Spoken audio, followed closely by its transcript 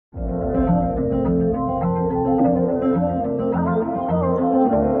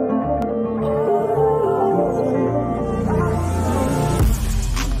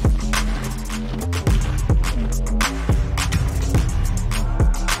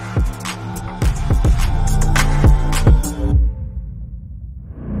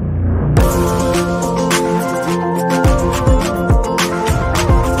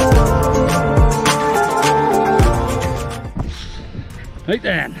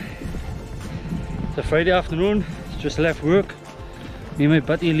It's a Friday afternoon, just left work. Me and my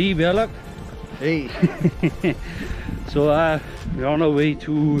buddy Lee Berlock. Hey. So we're on our way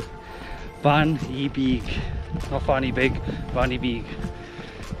to Van Beek. Not Fanny Big, Van Beek.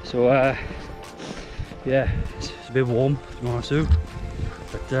 So yeah, it's a bit warm to be honest too.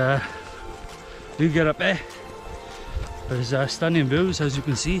 But we'll get up there. There's stunning views as you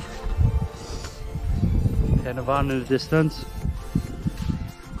can see. And a van in the distance.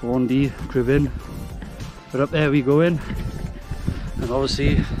 Go on the crib in. But up there we go in. And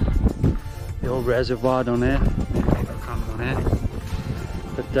obviously the old reservoir down there. Camp down there.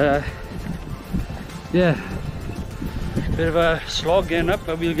 But yeah, bit of a slog getting up,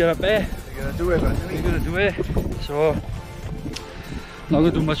 but we'll get up there. We're gonna do it, man. We're gonna do it. So not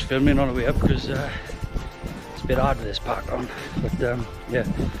gonna do much filming on the way up because it's a bit hard with this park on. But yeah,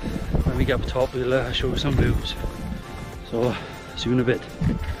 when we get up top we'll show you some views. So see you in a bit.